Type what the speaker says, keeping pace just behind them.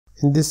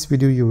In this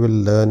video you will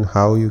learn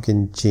how you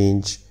can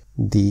change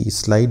the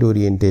slide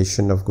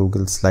orientation of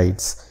Google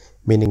Slides,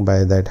 meaning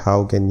by that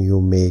how can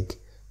you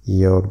make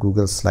your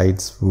Google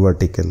Slides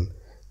vertical.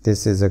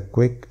 This is a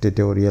quick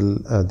tutorial,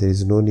 there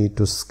is no need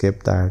to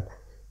skip that.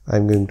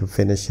 I'm going to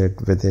finish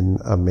it within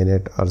a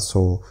minute or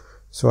so,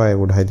 I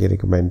would highly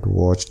recommend to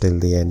watch till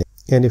the end.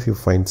 And if you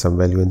find some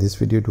value in this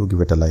video, do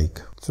give it a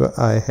like. So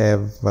I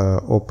have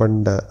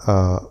opened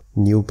a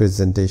new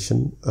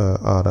presentation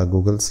or a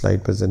Google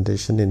slide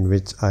presentation in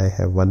which I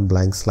have one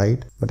blank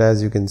slide, but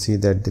as you can see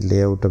that the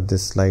layout of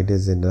this slide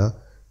is in a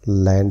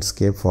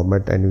landscape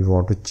format and we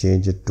want to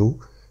change it to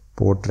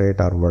portrait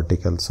or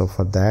vertical. So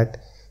for that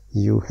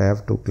you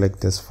have to click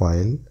this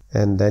file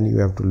and then you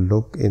have to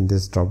look in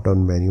this drop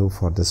down menu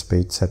for this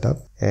page setup,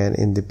 and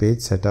in the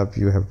page setup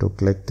you have to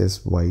click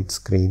this white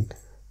screen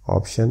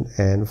option,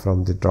 and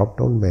from the drop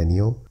down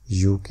menu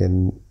you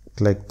can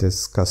click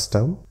this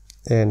custom,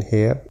 and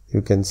here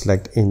you can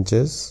select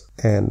inches,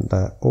 and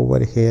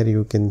over here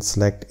you can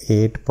select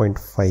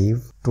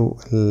 8.5 to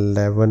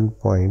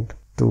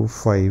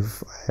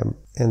 11.25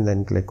 and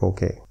then click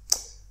OK.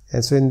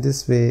 And so in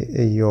this way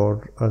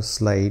your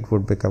slide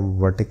would become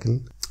vertical.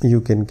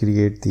 You can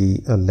create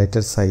the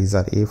letter size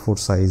or A4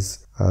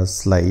 size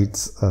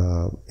slides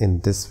in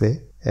this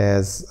way,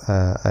 as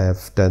I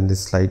have done the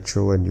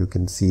slideshow, and you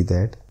can see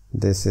that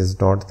this is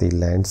not the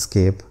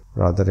landscape,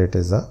 rather it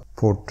is a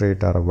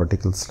portrait or a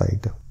vertical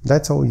slide.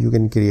 That's how you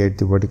can create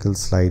the vertical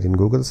slide in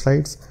Google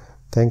Slides.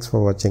 Thanks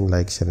for watching.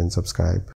 Like, share and subscribe.